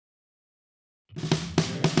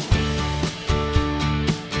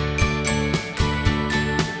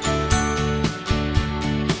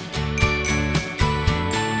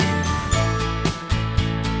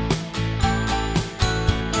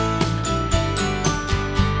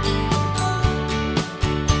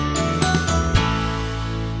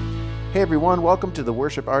everyone. Welcome to the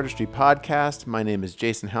Worship Artistry Podcast. My name is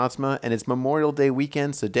Jason Houtsma, and it's Memorial Day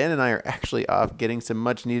weekend, so Dan and I are actually off getting some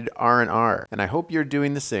much-needed R&R, and I hope you're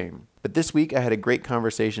doing the same. But this week, I had a great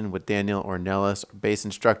conversation with Daniel Ornelas, bass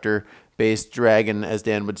instructor, bass dragon, as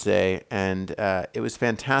Dan would say, and it was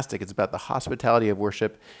fantastic. It's about the hospitality of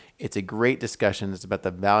worship. It's a great discussion. It's about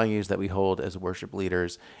the values that we hold as worship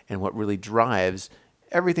leaders and what really drives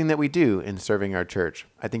everything that we do in serving our church.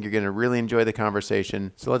 I think you're going to really enjoy the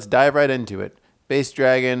conversation. So let's dive right into it. Bass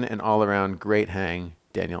dragon and all around great hang,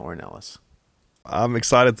 Daniel Ornelas. I'm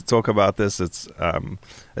excited to talk about this. It's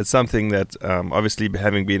something that obviously,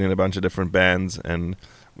 having been in a bunch of different bands and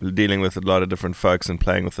dealing with a lot of different folks and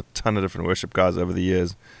playing with a ton of different worship guys over the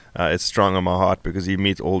years, it's strong on my heart because you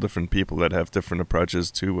meet all different people that have different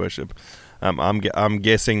approaches to worship. I'm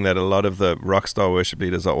guessing that a lot of the rock star worship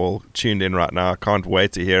leaders are all tuned in right now. I can't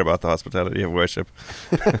wait to hear about the hospitality of worship.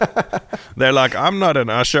 They're like, I'm not an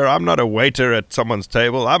usher. I'm not a waiter at someone's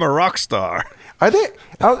table. I'm a rock star. Are they?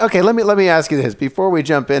 Oh, okay, let me ask you this before we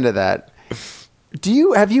jump into that.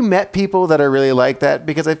 Have you met people that are really like that?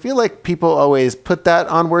 Because I feel like people always put that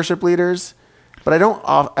on worship leaders, but I don't,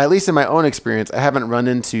 at least in my own experience, I haven't run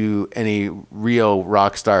into any real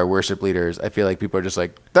rock star worship leaders. I feel like people are just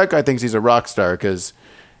like, that guy thinks he's a rock star because,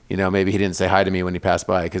 maybe he didn't say hi to me when he passed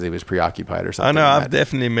by because he was preoccupied or something. I know, I've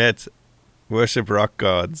definitely met worship rock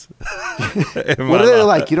gods. What are they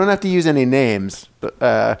like? You don't have to use any names,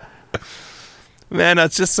 but... Man,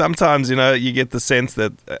 it's just sometimes, you get the sense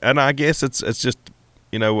that, and I guess it's just,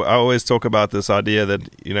 I always talk about this idea that,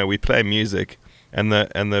 we play music, and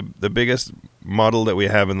the biggest model that we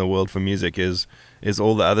have in the world for music is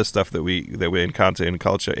all the other stuff that we encounter in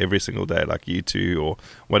culture every single day, like U2 or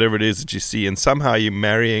whatever it is that you see, and somehow you're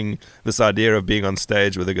marrying this idea of being on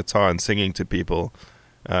stage with a guitar and singing to people.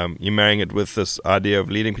 You're marrying it with this idea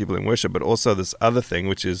of leading people in worship, but also this other thing,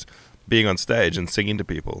 which is being on stage and singing to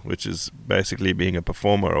people, which is basically being a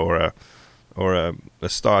performer or a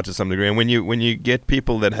star to some degree. And when you get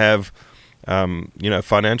people that have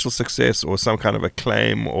financial success or some kind of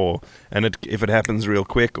acclaim, if it happens real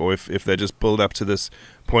quick, or if they just build up to this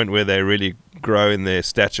point where they really grow in their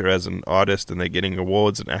stature as an artist and they're getting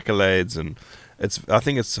awards and accolades, and I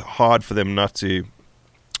think it's hard for them not to.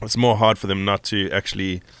 It's more hard for them not to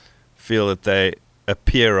actually feel that they a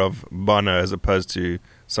peer of Bono as opposed to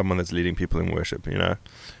someone that's leading people in worship,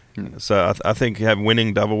 So I think you have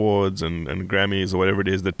winning Dove Awards and Grammys or whatever it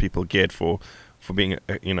is that people get for being,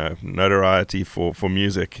 notoriety for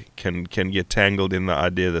music can get tangled in the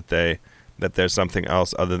idea that there's something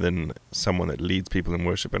else other than someone that leads people in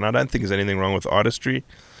worship. And I don't think there's anything wrong with artistry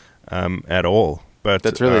at all. But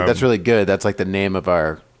that's really good. That's like the name of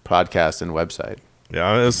our podcast and website.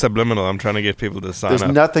 Yeah, it was subliminal. I'm trying to get people to sign up. There's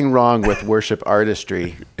nothing wrong with worship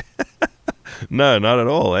artistry. No, not at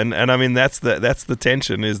all. And I mean that's the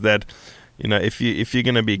tension is that, if you're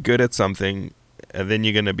going to be good at something, then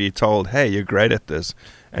you're going to be told, hey, you're great at this.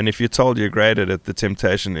 And if you're told you're great at it, the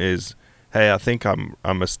temptation is, hey, I think I'm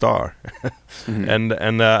a star. Mm-hmm.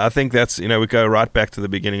 And I think that's, we go right back to the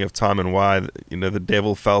beginning of time and why, the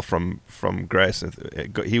devil fell from grace.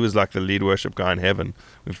 He was like the lead worship guy in heaven.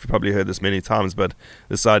 We've probably heard this many times, but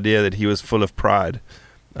this idea that he was full of pride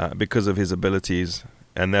because of his abilities,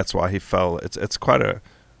 and that's why he fell. It's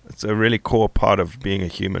a really core part of being a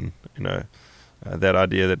human, that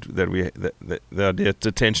idea the idea,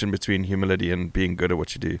 the tension between humility and being good at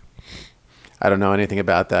what you do. I don't know anything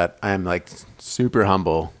about that. I'm like super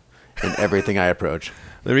humble in everything I approach.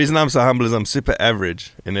 The reason I'm so humble is I'm super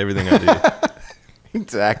average in everything I do.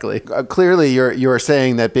 Exactly. Clearly, you're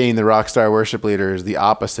saying that being the rock star worship leader is the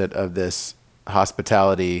opposite of this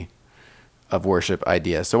hospitality of worship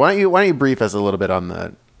idea. So why don't you brief us a little bit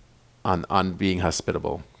on being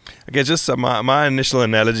hospitable? Okay, just so my initial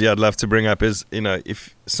analogy I'd love to bring up is,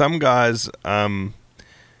 if some guys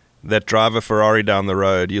that drive a Ferrari down the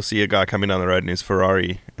road, you'll see a guy coming down the road in his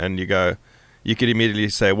Ferrari, and you could immediately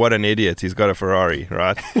say, what an idiot, he's got a Ferrari,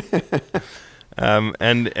 right? And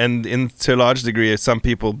to a large degree, some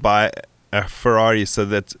people buy a Ferrari so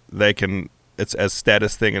that they can, it's a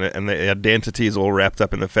status thing, and their identity is all wrapped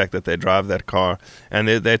up in the fact that they drive that car, and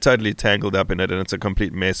they're totally tangled up in it, and it's a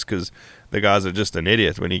complete mess because the guys are just an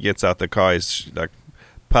idiot. When he gets out the car, he's like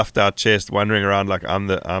puffed out chest, wandering around like I'm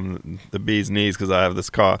the bee's knees because I have this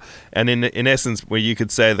car. And in essence, where you could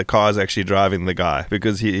say the car is actually driving the guy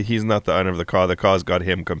because he's not the owner of the car's got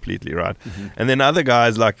him completely, right? Mm-hmm. And then other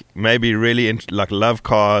guys like maybe really love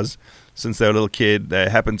cars since they were a little kid. They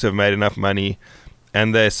happen to have made enough money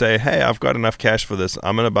and they say, hey, I've got enough cash for this,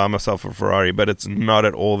 I'm going to buy myself a Ferrari, but it's not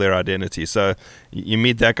at all their identity. So you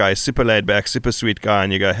meet that guy, super laid back, super sweet guy,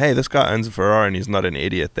 and you go, hey, this guy owns a Ferrari and he's not an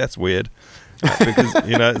idiot. That's weird.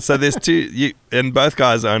 Because, so there's and both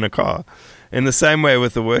guys own a car. In the same way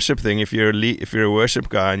with the worship thing, if you're a worship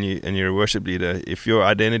guy and you're a worship leader, if your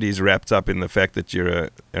identity is wrapped up in the fact that you're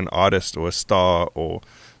an artist or a star or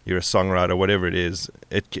you're a songwriter, whatever it is,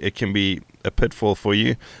 it can be a pitfall for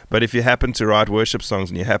you. But if you happen to write worship songs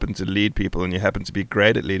and you happen to lead people and you happen to be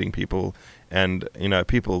great at leading people, and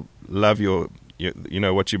people love your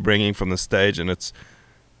what you're bringing from the stage, and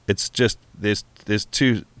it's just there's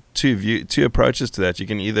two approaches to that.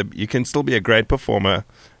 You can still be a great performer,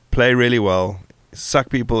 play really well, suck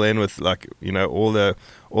people in with all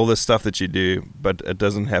the stuff that you do, but it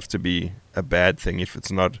doesn't have to be a bad thing if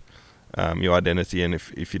it's not your identity, and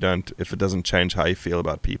if it doesn't change how you feel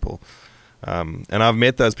about people. And I've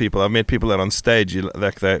met those people. I've met people that on stage,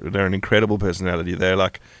 they're an incredible personality. They're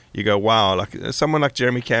like, you go, wow, like someone like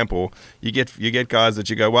Jeremy Campbell. You get guys that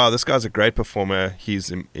you go, wow, this guy's a great performer.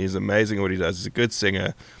 He's amazing at what he does. He's a good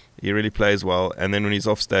singer. He really plays well. And then when he's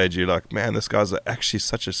off stage, you're like, man, this guy's actually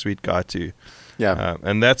such a sweet guy too. Yeah.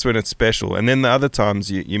 And that's when it's special. And then the other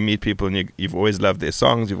times you meet people and you've always loved their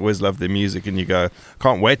songs, you've always loved their music, and you go,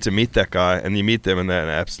 can't wait to meet that guy. And you meet them and they're an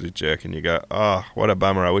absolute jerk. And you go, oh, what a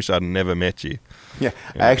bummer. I wish I'd never met you. Yeah.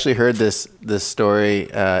 I actually heard this story.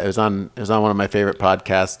 It was on one of my favorite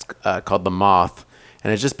podcasts called The Moth.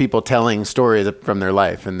 And it's just people telling stories from their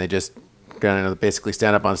life. And they just kind of basically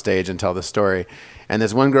stand up on stage and tell the story. And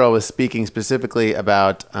this one girl was speaking specifically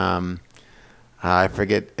about, I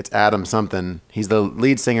forget, it's Adam something. He's the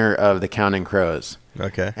lead singer of the Counting Crows.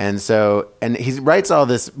 Okay. And he writes all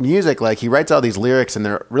this music, like he writes all these lyrics, and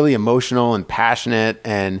they're really emotional and passionate,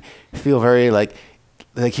 and feel very like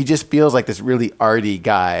he just feels like this really arty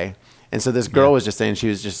guy. And so this girl was just saying she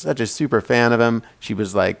was just such a super fan of him. She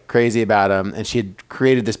was like crazy about him, and she had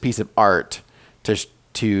created this piece of art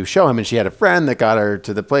to show him, and she had a friend that got her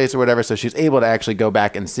to the place or whatever, so she was able to actually go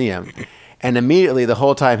back and see him. And immediately, the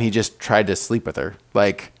whole time, he just tried to sleep with her.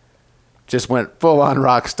 Like, just went full-on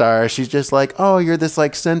rock star. She's just like, oh, you're this,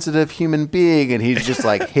 like, sensitive human being. And he's just,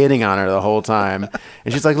 like, hitting on her the whole time.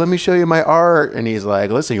 And she's like, let me show you my art. And he's like,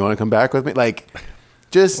 listen, you want to come back with me? Like,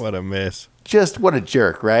 just... What a mess. Just what a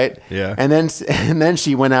jerk, right? Yeah. And then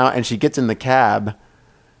she went out, and she gets in the cab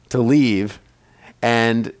to leave.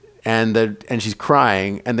 And she's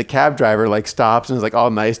crying. And the cab driver, like, stops and is, like, all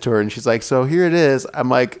nice to her. And she's like, so here it is. I'm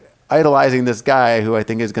like... idolizing this guy who I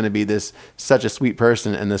think is going to be such a sweet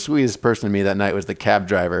person, and the sweetest person to me that night was the cab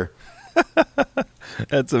driver.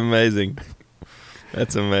 That's amazing.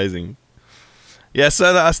 Yeah,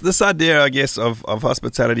 so this idea, I guess, of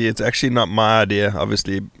hospitality, it's actually not my idea,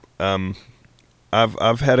 obviously.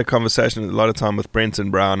 I've had a conversation a lot of time with Brenton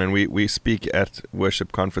Brown, and we speak at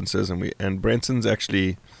worship conferences, and Brenton's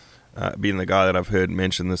actually been the guy that I've heard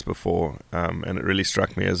mention this before, and it really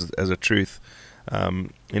struck me as a truth.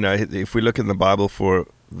 If we look in the Bible for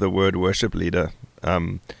the word worship leader,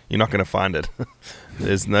 you're not going to find it.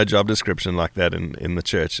 There's no job description like that in the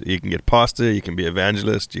church. You can get pastor, you can be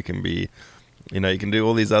evangelist, you can be, you can do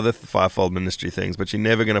all these other fivefold ministry things, but you're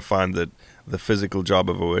never going to find the physical job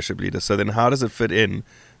of a worship leader. So then how does it fit in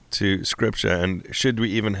to Scripture, and should we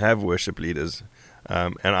even have worship leaders?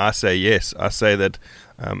 And I say yes. I say that,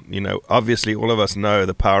 obviously all of us know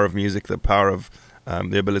the power of music, the power of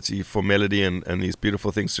the ability for melody and these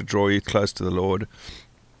beautiful things to draw you close to the Lord.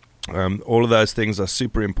 All of those things are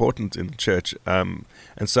super important in the church. And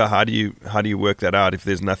so how do you work that out if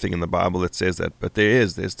there's nothing in the Bible that says that? But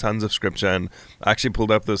there's tons of scripture. And I actually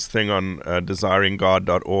pulled up this thing on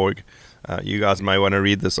desiringgod.org. You guys may want to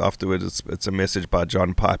read this afterwards. It's a message by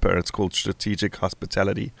John Piper. It's called Strategic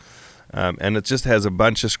Hospitality. And it just has a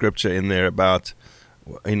bunch of scripture in there about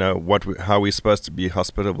how we're supposed to be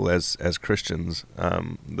hospitable as Christians.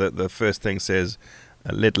 The first thing says,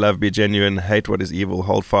 let love be genuine, hate what is evil,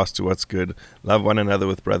 hold fast to what's good, love one another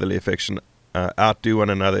with brotherly affection, outdo one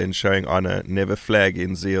another in showing honor, never flag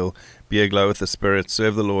in zeal, be aglow with the Spirit,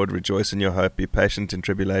 serve the Lord, rejoice in your hope, be patient in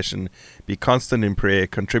tribulation, be constant in prayer,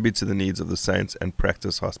 contribute to the needs of the saints, and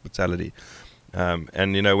practice hospitality.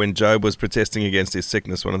 When Job was protesting against his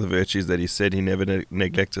sickness, one of the virtues that he said he never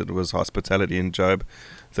neglected was hospitality. In Job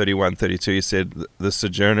 31:32, he said, the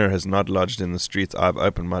sojourner has not lodged in the streets, I've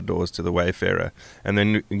opened my doors to the wayfarer. And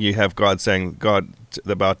then you have God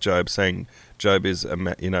about Job, saying Job is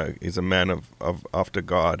is a man of after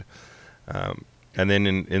God. And then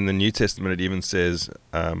in the New Testament it even says,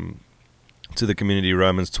 to the community,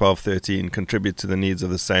 Romans 12:13, contribute to the needs of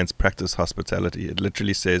the saints, practice hospitality. It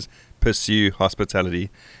literally says pursue hospitality,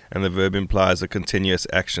 and the verb implies a continuous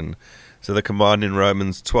action. So the command in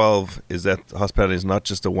Romans 12 is that hospitality is not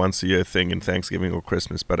just a once-a-year thing in Thanksgiving or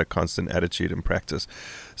Christmas, but a constant attitude and practice.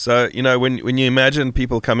 So, when you imagine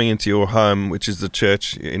people coming into your home, which is the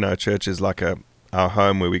church, church is like our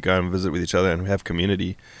home where we go and visit with each other and we have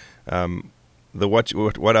community.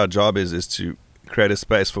 What our job is to create a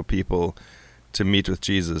space for people to meet with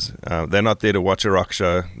Jesus. They're not there to watch a rock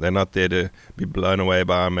show. They're not there to be blown away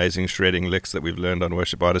by our amazing shredding licks that we've learned on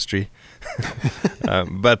worship artistry.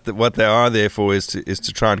 But what they are there for is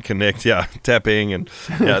to try and connect. Tapping and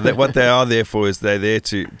what they are there for is they're there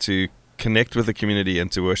to connect with the community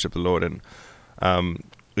and to worship the Lord. And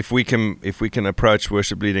if we can approach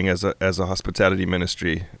worship leading as a hospitality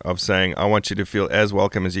ministry of saying, I want you to feel as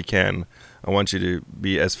welcome as you can. I want you to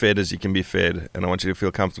be as fed as you can be fed, and I want you to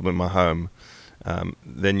feel comfortable in my home.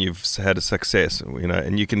 Then you've had a success,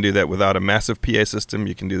 and you can do that without a massive PA system.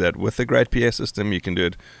 You can do that with a great PA system. You can do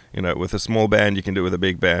it, with a small band. You can do it with a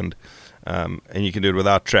big band, and you can do it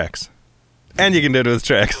without tracks, and you can do it with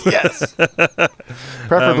tracks. Yes,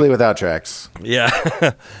 preferably without tracks. Yeah,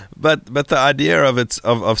 but the idea of it's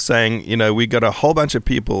of saying, we got a whole bunch of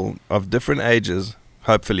people of different ages.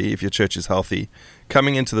 Hopefully, if your church is healthy,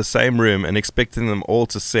 coming into the same room and expecting them all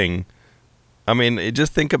to sing. I mean,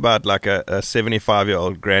 just think about like a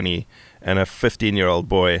 75-year-old granny and a 15-year-old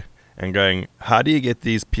boy and going, how do you get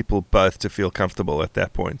these people both to feel comfortable at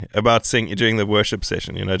that point about singing during the worship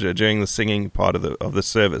session, during the singing part of the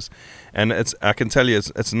service? And I can tell you,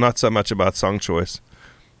 it's not so much about song choice.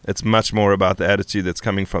 It's much more about the attitude that's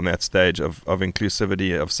coming from that stage of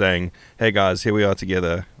inclusivity, of saying, hey guys, here we are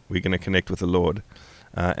together. We're going to connect with the Lord.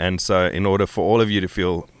 And so in order for all of you to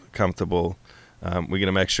feel comfortable, we're going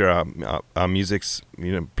to make sure our music's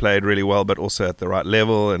played really well, but also at the right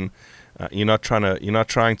level, and you're not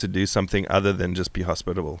trying to do something other than just be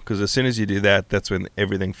hospitable. Because as soon as you do that, that's when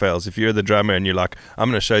everything fails. If you're the drummer and you're like, I'm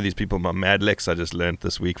going to show these people my mad licks I just learned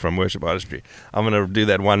this week from worship artistry. I'm going to do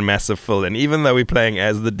that one massive fill, and even though we're playing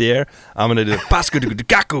as the deer, I'm going to do as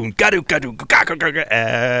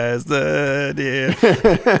the deer.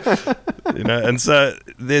 And so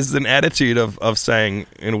there's an attitude of saying,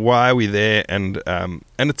 why are we there? And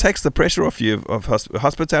it takes the pressure off you of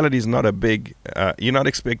hospitality. Is not a big, you're not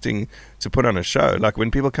expecting to put on a show. Like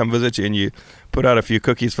when people come visit you and you put out a few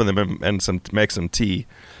cookies for them and make some tea,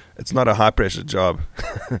 it's not a high pressure job.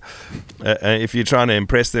 If you're trying to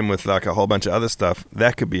impress them with like a whole bunch of other stuff,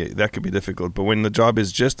 that could be difficult. But when the job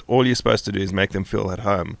is just all you're supposed to do is make them feel at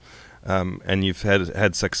home, and you've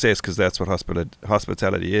had success, because that's what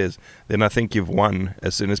hospitality is, then I think you've won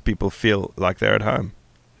as soon as people feel like they're at home.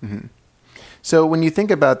 Mm-hmm. So when you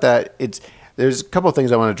think about that, there's a couple of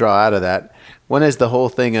things I want to draw out of that. One is the whole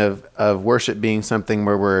thing of worship being something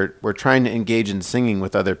where we're trying to engage in singing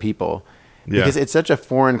with other people, because it's such a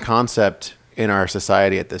foreign concept in our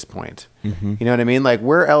society at this point. Mm-hmm. You know what I mean? Like,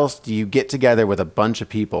 where else do you get together with a bunch of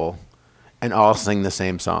people and all sing the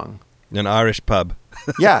same song? An Irish pub.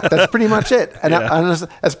 Yeah, that's pretty much it. And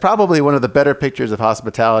that's probably one of the better pictures of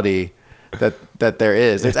hospitality that there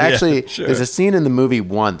is. It's actually, sure. There's a scene in the movie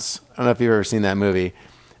Once. I don't know if you've ever seen that movie.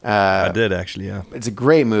 I did actually, yeah. It's a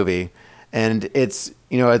great movie, and it's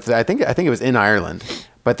I think it was in Ireland,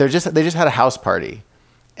 but they just had a house party,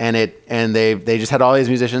 and they just had all these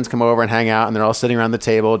musicians come over and hang out, and they're all sitting around the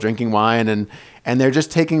table drinking wine, and they're just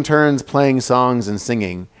taking turns playing songs and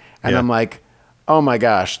singing, and I'm like, oh my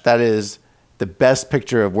gosh, that is the best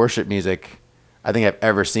picture of worship music I think I've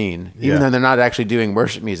ever seen. Even though they're not actually doing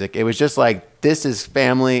worship music, it was just like, this is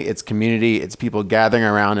family, it's community, it's people gathering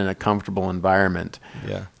around in a comfortable environment.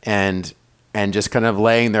 Yeah. And just kind of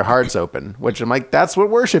laying their hearts open, which I'm like, that's what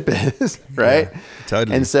worship is, right? Yeah,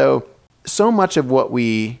 totally. And so much of what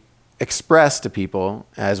we express to people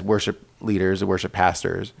as worship leaders or worship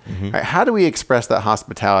pastors, mm-hmm. right, how do we express that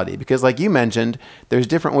hospitality? Because like you mentioned, there's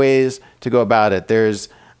different ways to go about it. There's,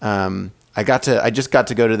 I just got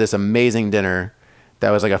to go to this amazing dinner that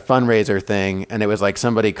was like a fundraiser thing, and it was like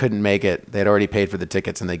somebody couldn't make it. They'd already paid for the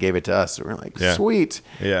tickets and they gave it to us. So we're like, sweet.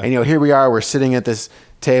 Yeah. And here we are, we're sitting at this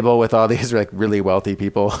table with all these like really wealthy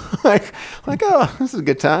people. like, oh, this is a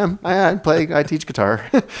good time. I teach guitar.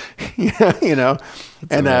 And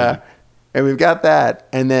we've got that.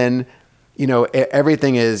 And then,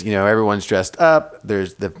 everything is, everyone's dressed up.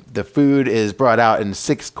 There's the food is brought out in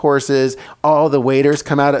 6 courses. All the waiters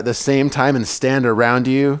come out at the same time and stand around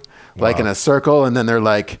you, like in a circle. And then they're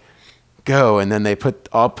like, go. And then they put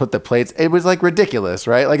the plates. It was like ridiculous,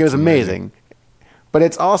 right? Like it was amazing, but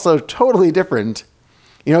it's also totally different.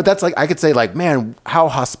 That's like, I could say like, man, how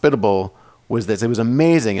hospitable was this. It was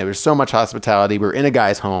amazing. It was so much hospitality. We were in a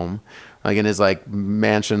guy's home, like in his like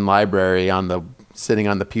mansion library sitting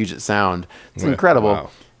on the Puget Sound. It's incredible. Wow.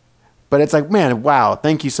 But it's like, man, wow,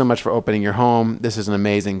 thank you so much for opening your home. This is an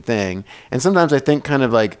amazing thing. And sometimes I think kind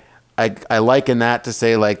of like, I liken that to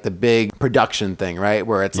say like the big production thing, right?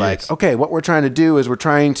 Where it's like, okay, what we're trying to do is we're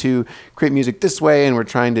trying to create music this way, and we're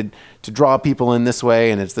trying to draw people in this way,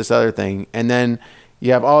 and it's this other thing. And then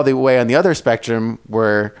you have all the way on the other spectrum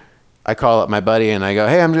where I call up my buddy and I go,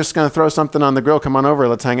 hey, I'm just going to throw something on the grill. Come on over.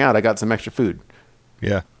 Let's hang out. I got some extra food.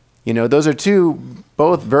 Yeah. You know, those are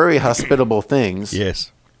both very hospitable things.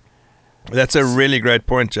 Yes. That's a really great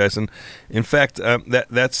point, Jason. In fact,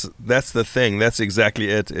 that's the thing. That's exactly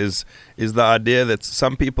it. Is the idea that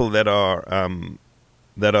some people that err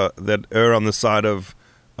on the side of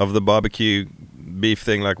the barbecue beef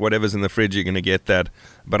thing, like whatever's in the fridge, you're going to get that,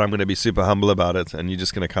 but I'm going to be super humble about it, and you're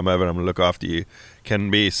just going to come over and I'm going to look after you,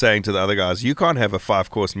 can be saying to the other guys, you can't have a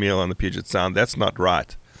 5-course meal on the Puget Sound. That's not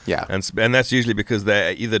right. Yeah. And that's usually because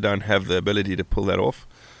they either don't have the ability to pull that off,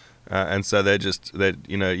 and so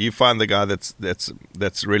you find the guy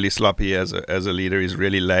that's really sloppy as a leader. He's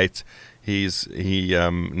really late. He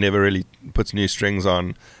never really puts new strings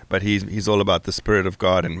on, but he's all about the Spirit of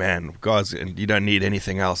God. And man, and you don't need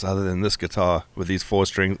anything else other than this guitar with these 5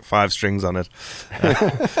 strings on it.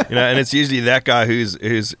 And it's usually that guy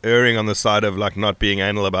who's erring on the side of like not being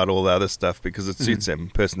anal about all the other stuff because it suits him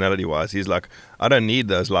personality wise. He's like, I don't need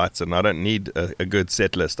those lights and I don't need a good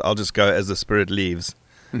set list. I'll just go as the Spirit leaves.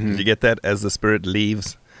 Did you get that? As the Spirit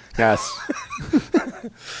leaves. Yes.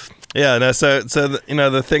 Yeah, no. So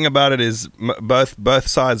the thing about it is both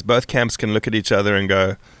sides, both camps can look at each other and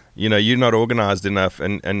go, you're not organized enough,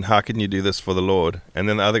 and how can you do this for the Lord? And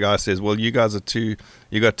then the other guy says, well, you got too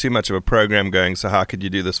much of a program going, so how could you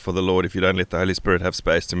do this for the Lord if you don't let the Holy Spirit have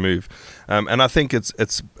space to move? And I think it's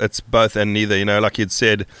both and neither. Like you'd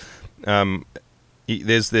said,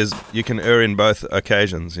 there's you can err in both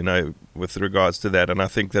occasions, with regards to that. And I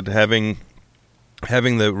think that having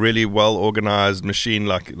the really well organized machine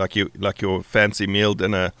like your fancy meal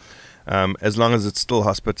dinner, as long as it's still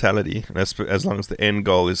hospitality, and as long as the end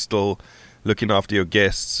goal is still looking after your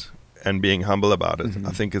guests and being humble about it,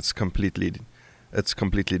 I think it's completely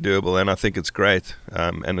doable, and I think it's great.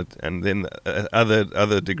 And then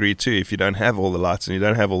other degree too, if you don't have all the lights and you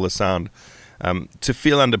don't have all the sound, to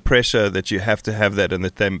feel under pressure that you have to have that, and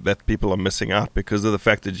that people are missing out because of the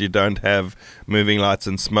fact that you don't have moving lights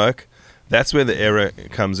and smoke. That's where the error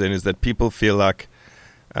comes in, is that people feel like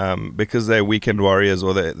because they're weekend warriors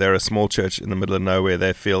or they're a small church in the middle of nowhere,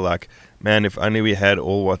 they feel like, man, if only we had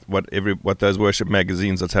all what those worship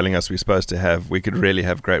magazines are telling us we're supposed to have, we could really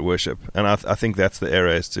have great worship. And I think that's the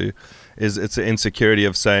error, is it's an insecurity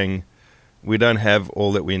of saying we don't have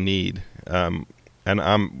all that we need. And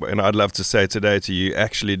I'd love to say today to you,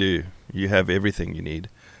 actually do. You have everything you need,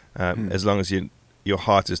 as long as your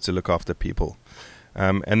heart is to look after people.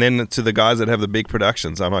 And then to the guys that have the big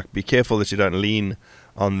productions, I'm like, be careful that you don't lean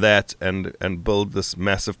on that and build this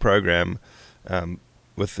massive program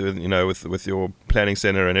with your planning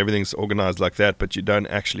center and everything's organized like that, but you don't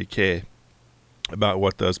actually care about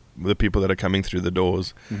what the people that are coming through the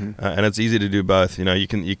doors. And it's easy to do both. You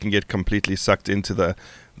can get completely sucked into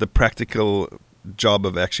the practical job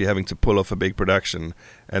of actually having to pull off a big production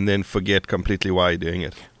and then forget completely why you're doing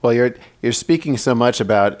it. Well, you're speaking so much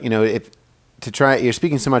about, you're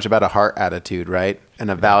speaking so much about a heart attitude, right?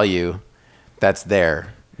 And a value that's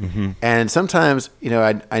there. And sometimes,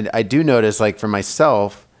 I do notice, like for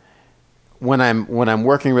myself, when I'm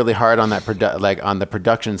working really hard on that on the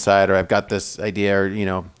production side, or I've got this idea, or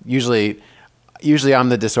usually I'm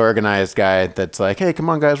the disorganized guy that's like, hey, come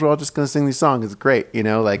on guys, we're all just gonna sing these songs. It's great,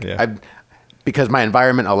 because my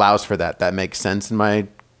environment allows for that. That makes sense in my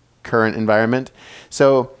current environment.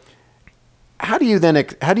 So how do you then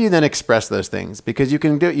express those things? Because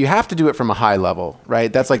you have to do it from a high level,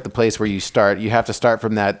 right? That's like the place where you start. You have to start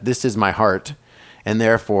from that. This is my heart, and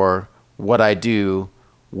therefore what I do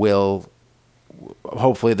will,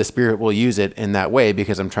 hopefully the Spirit will use it in that way,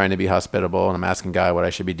 because I'm trying to be hospitable and I'm asking God what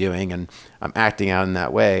I should be doing and I'm acting out in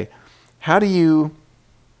that way. What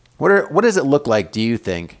does it look like, do you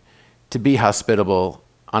think, to be hospitable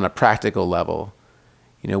on a practical level?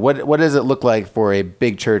 What does it look like for a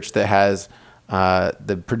big church that has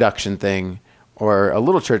the production thing, or a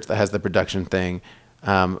little church that has the production thing?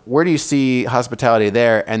 Where do you see hospitality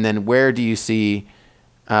there? And then where do you see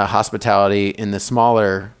hospitality in the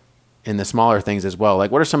smaller things as well?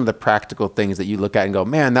 Like, what are some of the practical things that you look at and go,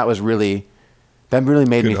 man, that really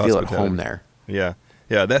made me feel at home there? Yeah.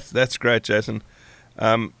 That's great, Jason.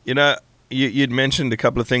 you'd mentioned a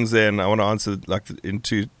couple of things there, and I want to answer like in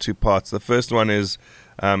two parts. The first one is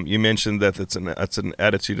you mentioned that it's an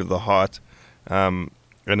attitude of the heart, and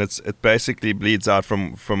it basically bleeds out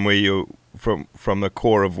from where you from the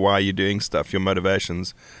core of why you're doing stuff, your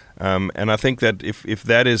motivations, and I think that if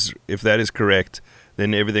that is correct,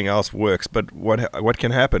 then everything else works. But what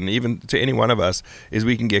can happen, even to any one of us, is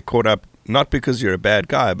we can get caught up, not because you're a bad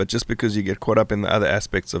guy, but just because you get caught up in the other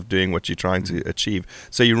aspects of doing what you're trying to achieve.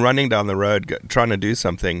 So you're running down the road trying to do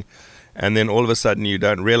something, and then all of a sudden you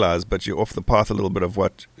don't realize, but you're off the path a little bit of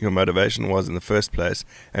what your motivation was in the first place.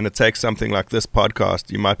 And it takes something like this podcast.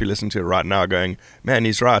 You might be listening to it right now going, man,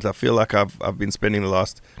 he's right. I feel like I've been spending the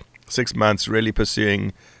last 6 months really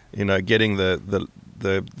pursuing, getting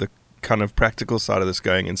the kind of practical side of this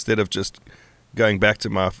going, instead of just going back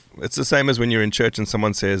to it's the same as when you're in church and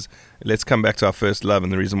someone says, let's come back to our first love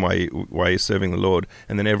and the reason why you're serving the Lord,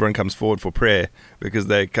 and then everyone comes forward for prayer because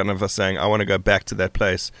they kind of are saying, I want to go back to that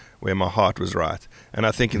place where my heart was right. And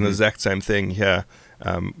I think in the exact same thing here,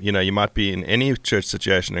 you might be in any church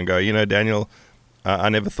situation and go, Daniel, I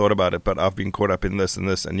never thought about it, but I've been caught up in this and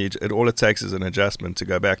this, and all it takes is an adjustment to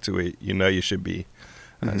go back to where you should be.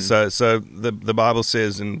 So the Bible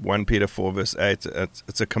says in 1 Peter 4 verse 8,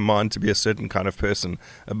 it's a command to be a certain kind of person.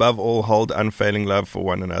 Above all, hold unfailing love for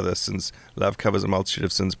one another, since love covers a multitude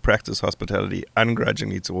of sins. Practice hospitality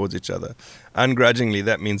ungrudgingly towards each other. Ungrudgingly,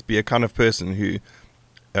 that means be a kind of person who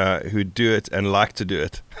do it and like to do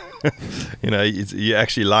it. You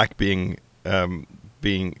actually like being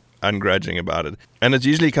ungrudging about it. And it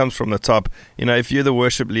usually comes from the top. If you're the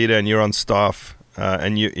worship leader and you're on staff,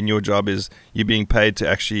 and your job is you're being paid to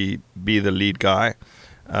actually be the lead guy,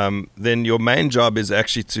 then your main job is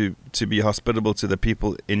actually to be hospitable to the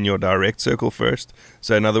people in your direct circle first.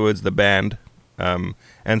 So in other words, the band,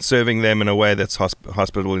 and serving them in a way that's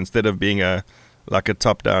hospitable, instead of being a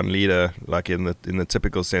top-down leader, like in the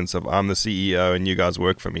typical sense of I'm the CEO and you guys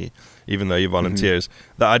work for me, even though you're volunteers.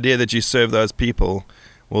 The idea that you serve those people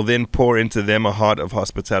will then pour into them a heart of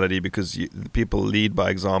hospitality, because people lead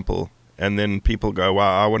by example. And then people go,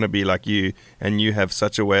 wow, I want to be like you, and you have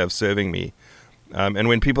such a way of serving me. And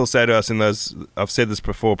when people say to us I've said this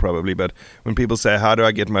before probably, but when people say, how do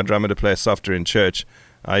I get my drummer to play softer in church?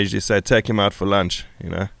 I usually say, take him out for lunch,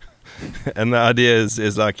 And the idea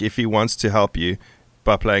is like, if he wants to help you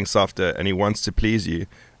by playing softer and he wants to please you,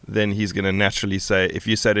 then he's going to naturally say, if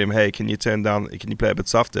you say to him, hey, can you play a bit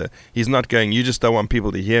softer? He's not going, you just don't want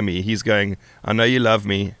people to hear me. He's going, I know you love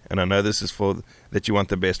me, and I know this is that you want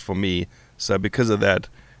the best for me. So because of that,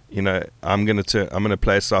 I'm going to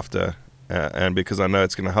play softer, and because I know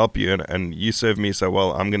it's going to help you, and you serve me so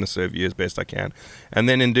well, I'm going to serve you as best I can. And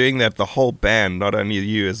then in doing that, the whole band, not only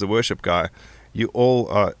you as the worship guy, you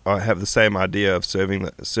all have the same idea of serving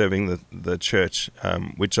the church,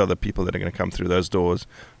 which are the people that are going to come through those doors.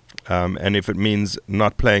 And if it means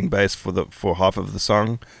not playing bass for half of the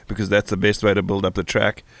song, because that's the best way to build up the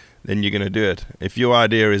track, then you're going to do it. If your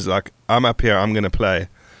idea is like, I'm up here, I'm going to play.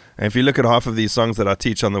 And if you look at half of these songs that I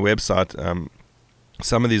teach on the website,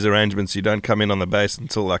 some of these arrangements, you don't come in on the bass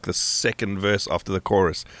until like the second verse after the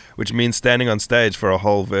chorus, which means standing on stage for a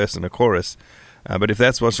whole verse and a chorus. But if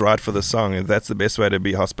that's what's right for the song, if that's the best way to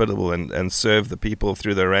be hospitable and serve the people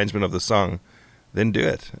through the arrangement of the song, then do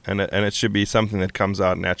it. And it should be something that comes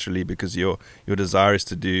out naturally, because your desire is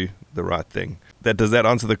to do the right thing. Does that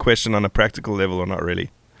answer the question on a practical level, or not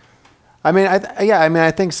really? I mean, I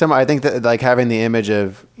think that like having the image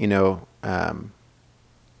of,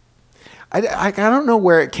 I don't know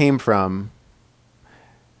where it came from,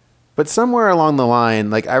 but somewhere along the line,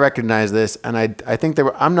 like I recognize this, and I think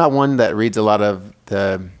I'm not one that reads a lot of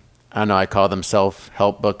I call them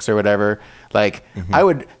self-help books or whatever. Like, I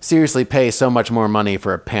would seriously pay so much more money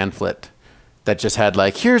for a pamphlet that just had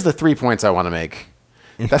like, here's the 3 points I want to make.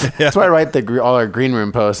 That's why I write all our green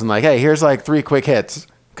room posts and like, hey, here's like 3 quick hits.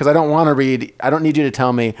 Because I don't need you to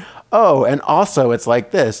tell me, oh, and also it's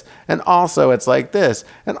like this, and also it's like this,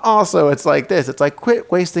 and also it's like this. It's like, quit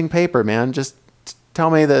wasting paper, man. Just tell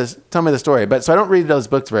me the story. But so I don't read those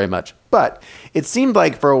books very much. But it seemed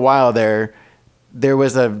like for a while there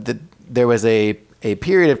was a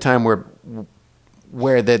period of time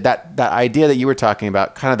where that idea that you were talking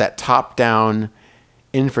about, kind of that top-down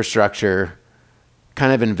infrastructure,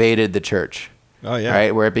 kind of invaded the church. Oh, yeah.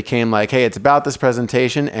 Right? Where it became like, hey, it's about this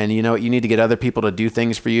presentation, and you need to get other people to do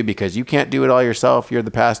things for you because you can't do it all yourself. You're the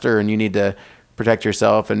pastor, and you need to protect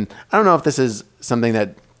yourself. And I don't know if this is something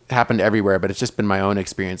that happened everywhere, but it's just been my own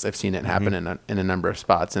experience. I've seen it happen in a number of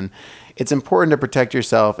spots. And it's important to protect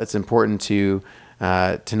yourself. It's important to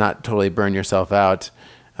not totally burn yourself out.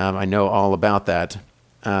 I know all about that.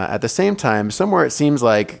 At the same time, somewhere it seems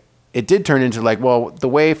like it did turn into like, well, the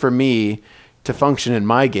way for me to function in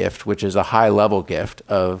my gift, which is a high level gift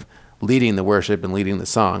of leading the worship and leading the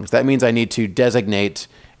songs, that means I need to designate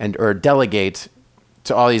or delegate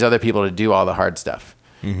to all these other people to do all the hard stuff.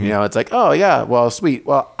 You know, it's like, oh yeah, well, sweet.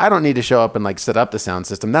 Well, I don't need to show up and like set up the sound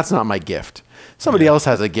system. That's not my gift. Somebody else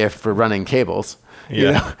has a gift for running cables,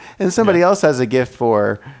 you know, and somebody else has a gift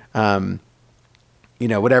for, you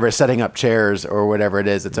know, whatever, setting up chairs or whatever it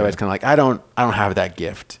is. It's always kind of like, I don't have that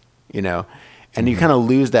gift, you know, and you kind of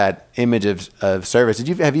lose that image of service.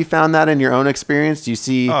 Have you found that in your own experience? Do you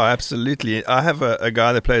see? Oh, absolutely. I have a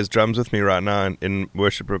guy that plays drums with me right now in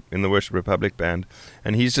the Worship Republic band,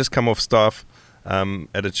 and he's just come off staff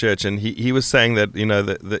at a church, and he was saying that, you know,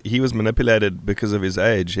 that he was manipulated because of his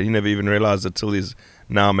age. He never even realized it till he's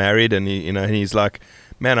now married, and he's like,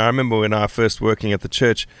 man, I remember when I first working at the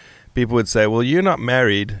church, people would say, well, you're not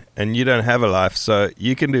married and you don't have a life, so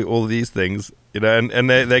you can do all these things, you know, and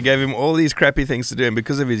they gave him all these crappy things to do, and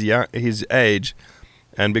because of his age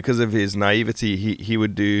and because of his naivety, he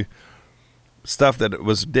would do stuff that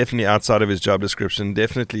was definitely outside of his job description,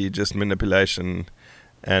 definitely just manipulation.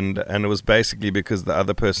 And it was basically because the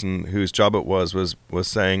other person whose job it was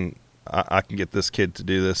saying, I can get this kid to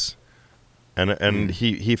do this, and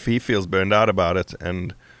he feels burned out about it,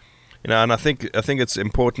 and you know, and I think it's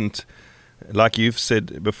important, like you've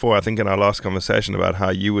said before, I think in our last conversation about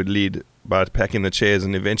how you would lead by packing the chairs,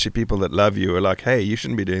 and eventually people that love you are like, hey, you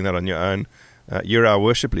shouldn't be doing that on your own. You're our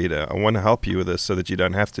worship leader. I want to help you with this so that you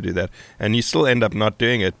don't have to do that. And you still end up not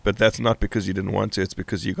doing it, but that's not because you didn't want to. It's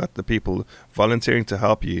because you got the people volunteering to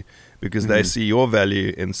help you because they see your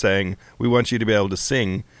value in saying, we want you to be able to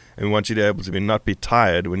sing, and we want you to be able to not be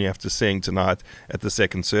tired when you have to sing tonight at the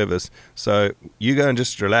second service. So you go and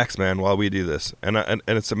just relax, man, while we do this. And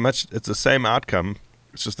it's the same outcome.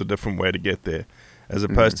 It's just a different way to get there. As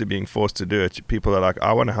opposed to being forced to do it. People are like,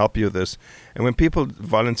 I want to help you with this. And when people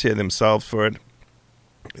volunteer themselves for it,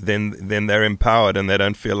 then they're empowered and they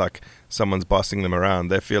don't feel like someone's bossing them around.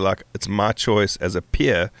 They feel like it's my choice as a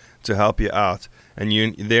peer to help you out. And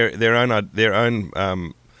their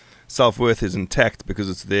own self-worth is intact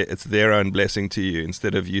because it's their own blessing to you,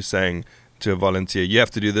 instead of you saying to a volunteer, you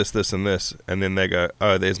have to do this, this, and this. And then they go,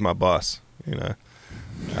 oh, there's my boss, you know.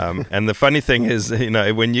 And the funny thing is, you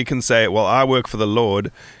know, when you can say, well, I work for the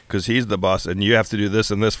Lord because he's the boss and you have to do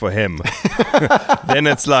this and this for him, then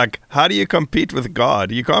it's like, how do you compete with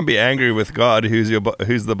God? You can't be angry with God who's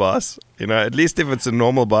the boss. You know, at least if it's a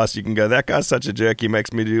normal boss, you can go, that guy's such a jerk, he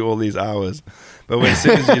makes me do all these hours. But as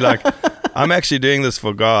soon as you're like, I'm actually doing this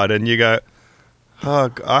for God, and you go,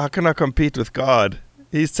 oh, how can I compete with God?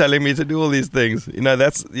 He's telling me to do all these things. You know,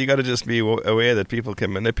 you got to just be aware that people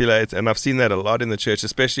can manipulate. And I've seen that a lot in the church,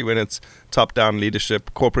 especially when it's top-down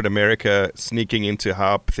leadership, corporate America sneaking into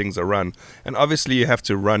how things are run. And obviously you have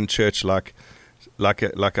to run church like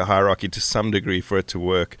a hierarchy to some degree for it to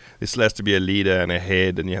work. There still has to be a leader and a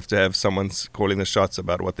head, and you have to have someone calling the shots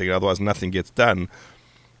about what they, otherwise nothing gets done.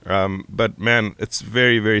 But man, it's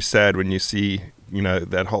very, very sad when you see, you know,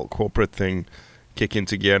 that whole corporate thing kick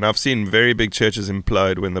into gear. And I've seen very big churches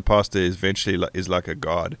implode when the pastor is like a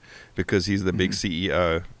god, because he's the big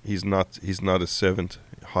CEO. He's not a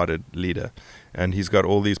servant-hearted leader, and he's got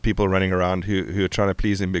all these people running around who are trying to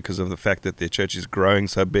please him because of the fact that their church is growing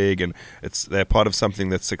so big, and they're part of something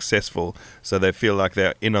that's successful, so they feel like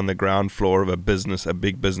they're in on the ground floor of a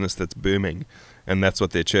big business that's booming. And that's what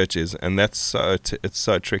their church is. And that's it's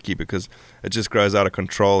so tricky, because it just grows out of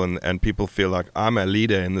control, and people feel like, I'm a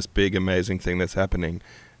leader in this big, amazing thing that's happening,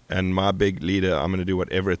 and my big leader, I'm going to do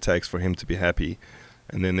whatever it takes for him to be happy.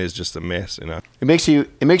 And then there's just a mess, you know. It makes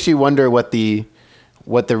you wonder what the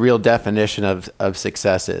real definition of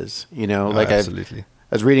success is. You know, like absolutely.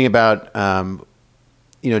 I was reading about,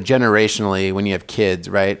 you know, generationally, when you have kids,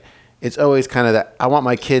 right? It's always kind of that I want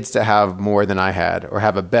my kids to have more than I had, or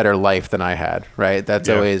have a better life than I had, right? That's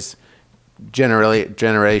always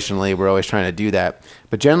generationally, we're always trying to do that.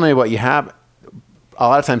 But generally what you have, a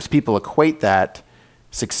lot of times people equate that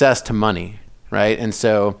success to money, right? And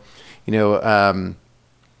so, you know,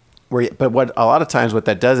 but what a lot of times what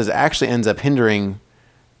that does is actually ends up hindering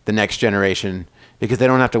the next generation, because they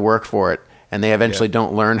don't have to work for it, and they eventually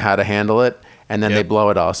don't learn how to handle it. And then they blow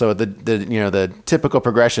it all. So the typical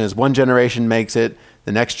progression is one generation makes it,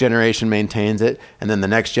 the next generation maintains it, and then the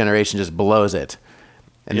next generation just blows it.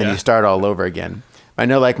 And then you start all over again. I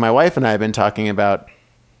know, like, my wife and I have been talking about,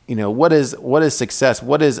 you know, what is success?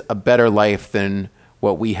 What is a better life than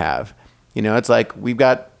what we have? You know, it's like we've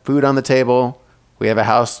got food on the table, we have a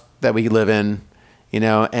house that we live in, you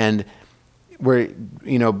know, and we're,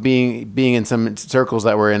 you know, being in some circles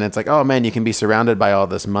that we're in, it's like, oh man, you can be surrounded by all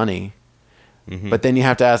this money. But then you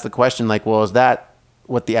have to ask the question, like, well, is that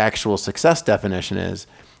what the actual success definition is?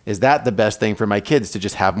 Is that the best thing for my kids to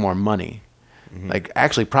just have more money? Like,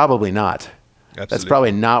 actually, probably not. Absolutely. That's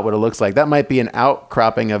probably not what it looks like. That might be an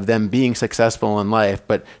outcropping of them being successful in life,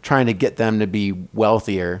 but trying to get them to be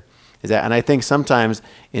wealthier. And I think sometimes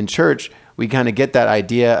in church, we kind of get that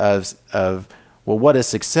idea of, well, what is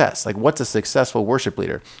success? Like, what's a successful worship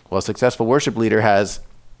leader? Well, a successful worship leader has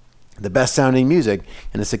the best sounding music,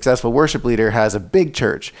 and a successful worship leader has a big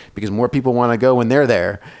church because more people want to go when they're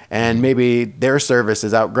there, and maybe their service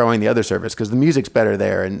is outgrowing the other service because the music's better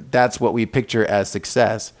there, and that's what we picture as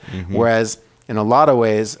success. Whereas in a lot of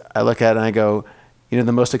ways, I look at it and I go, the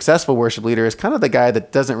most successful worship leader is kind of the guy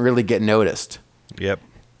that doesn't really get noticed. Yep.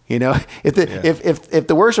 If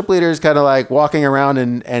the worship leader is kind of like walking around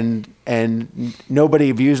and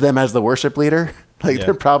nobody views them as the worship leader,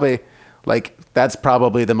 they're probably like, that's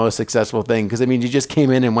probably the most successful thing. Cause you just came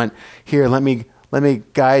in and went, here, let me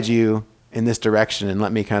guide you in this direction and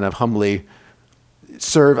let me kind of humbly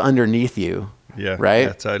serve underneath you. Yeah. Right.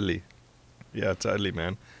 Yeah, totally. Yeah, totally,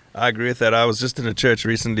 man. I agree with that. I was just in a church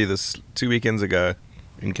recently, 2 weekends ago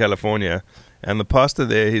in California, and the pastor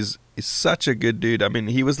there, he's such a good dude.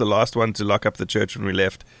 He was the last one to lock up the church when we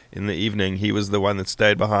left in the evening. He was the one that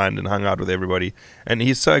stayed behind and hung out with everybody. And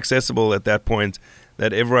he's so accessible at that point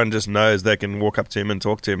that everyone just knows they can walk up to him and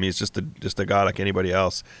talk to him. He's just a guy like anybody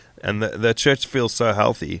else. And the church feels so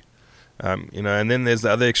healthy. And then there's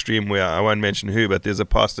the other extreme where I won't mention who, but there's a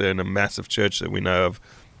pastor in a massive church that we know of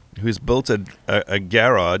who's built a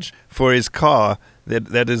garage for his car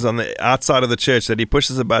that is on the outside of the church, that he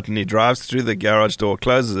pushes a button, he drives through the garage door,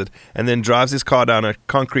 closes it, and then drives his car down a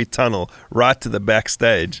concrete tunnel right to the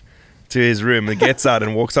backstage to his room and gets out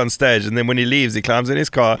and walks on stage. And then when he leaves, he climbs in his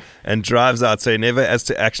car and drives out, so he never has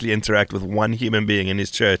to actually interact with one human being in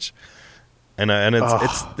his church. And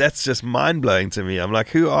that's just mind-blowing to me. I'm like,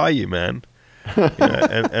 who are you, man?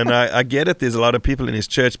 And I get it. There's a lot of people in his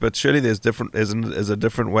church, but surely there's a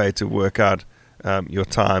different way to work out your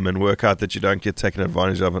time and work out that you don't get taken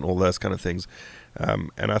advantage of and all those kind of things.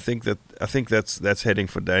 And I think that's heading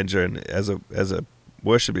for danger. And as a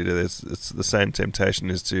worship leader, it's the same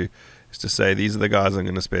temptation is to say, these are the guys I'm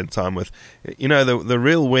going to spend time with. The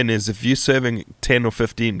real win is if you're serving 10 or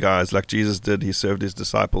 15 guys like Jesus did. He served his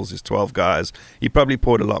disciples, his 12 guys. He probably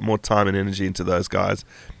poured a lot more time and energy into those guys.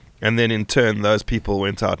 And then in turn, those people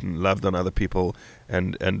went out and loved on other people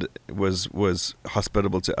and was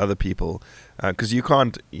hospitable to other people. Because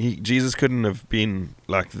Jesus couldn't have been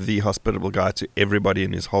like the hospitable guy to everybody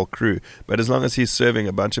in his whole crew. But as long as he's serving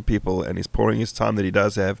a bunch of people and he's pouring his time that he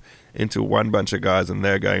does have into one bunch of guys and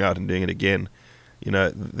they're going out and doing it again,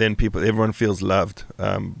 then everyone feels loved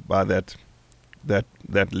by that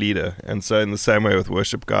leader. And so in the same way with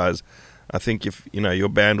worship guys, I think if your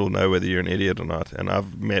band will know whether you're an idiot or not. And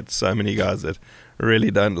I've met so many guys that really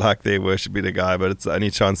don't like their worship leader guy, but it's the only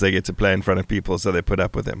chance they get to play in front of people, so they put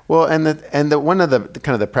up with him. Well, and the one of the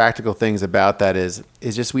kind of the practical things about that is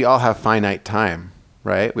just we all have finite time,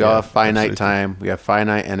 right? We all have finite time, we have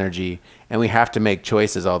finite energy, and we have to make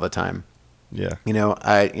choices all the time. Yeah.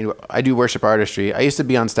 I do worship artistry. I used to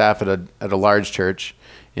be on staff at a large church,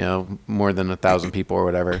 more than 1,000 people or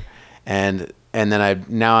whatever, and then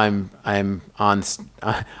I'm on.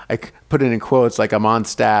 I put it in quotes, like I'm on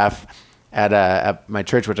staff at my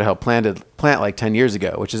church, which I helped plant like 10 years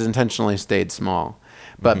ago, which has intentionally stayed small.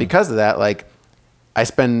 But because of that, like I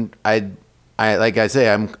like I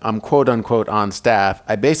say, I'm quote unquote on staff.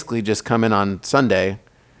 I basically just come in on Sunday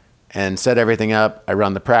and set everything up. I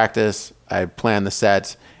run the practice, I plan the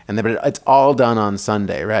sets, and then it's all done on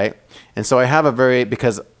Sunday, right? And so I have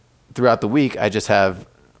because throughout the week I just have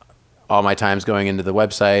all my time's going into the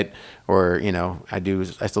website, or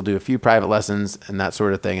I still do a few private lessons and that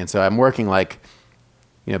sort of thing, and so I'm working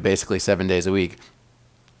basically 7 days a week.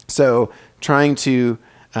 So trying to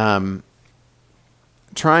when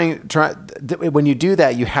you do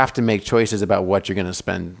that, you have to make choices about what you're going to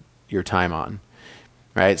spend your time on,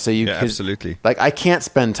 right? So absolutely. Like I can't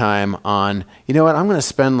spend time on, I'm going to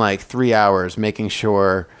spend like 3 hours making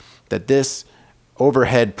sure that this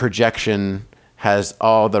overhead projection has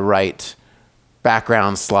all the right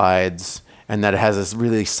background slides and that it has this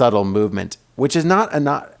really subtle movement, which is not a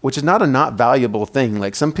not valuable thing.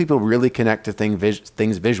 Like some people really connect to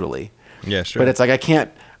things visually. Yeah, sure. But it's like I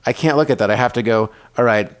can't look at that. I have to go, all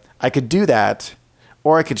right, I could do that,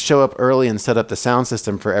 or I could show up early and set up the sound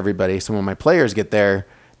system for everybody. So when my players get there,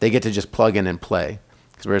 they get to just plug in and play.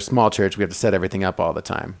 Because we're a small church, we have to set everything up all the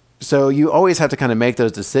time. So you always have to kind of make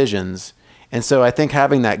those decisions. And so I think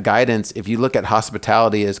having that guidance, if you look at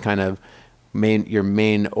hospitality as kind of your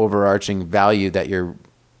main overarching value that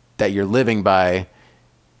that you're living by,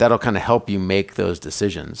 that'll kind of help you make those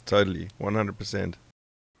decisions. Totally, 100%.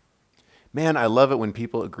 Man, I love it when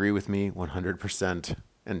people agree with me 100%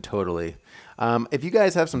 and totally. If you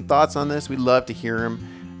guys have some thoughts on this, we'd love to hear them.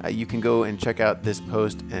 You can go and check out this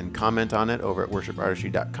post and comment on it over at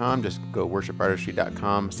worshipartistry.com. Just go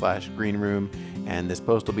worshipartistry.com/greenroom, and this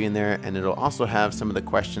post will be in there, and it'll also have some of the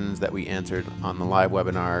questions that we answered on the live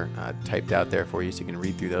webinar typed out there for you, so you can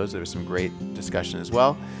read through those. There was some great discussion as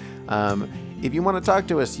well. If you want to talk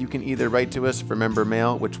to us, you can either write to us for member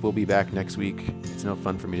mail, which will be back next week. It's no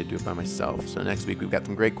fun for me to do it by myself. So next week we've got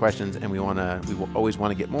some great questions, and we will always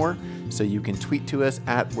want to get more. So you can tweet to us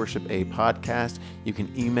at Worship A Podcast. You can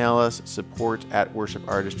email us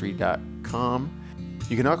support@worshipartistry.com.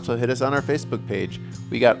 You can also hit us on our Facebook page.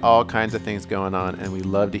 We got all kinds of things going on, and we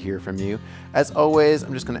love to hear from you. As always,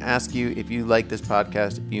 I'm just going to ask you, if you like this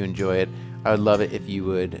podcast, if you enjoy it, I would love it if you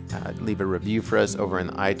would leave a review for us over in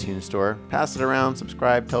the iTunes store. Pass it around,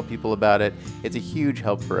 subscribe, tell people about it. It's a huge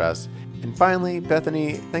help for us. And finally,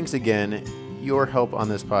 Bethany, thanks again. Your help on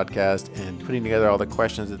this podcast and putting together all the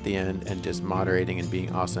questions at the end and just moderating and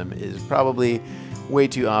being awesome is probably way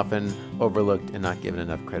too often overlooked and not given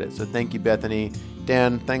enough credit. So thank you, Bethany.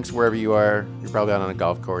 Dan, thanks wherever you are. You're probably out on a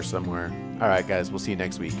golf course somewhere. All right, guys, we'll see you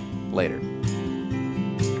next week. Later.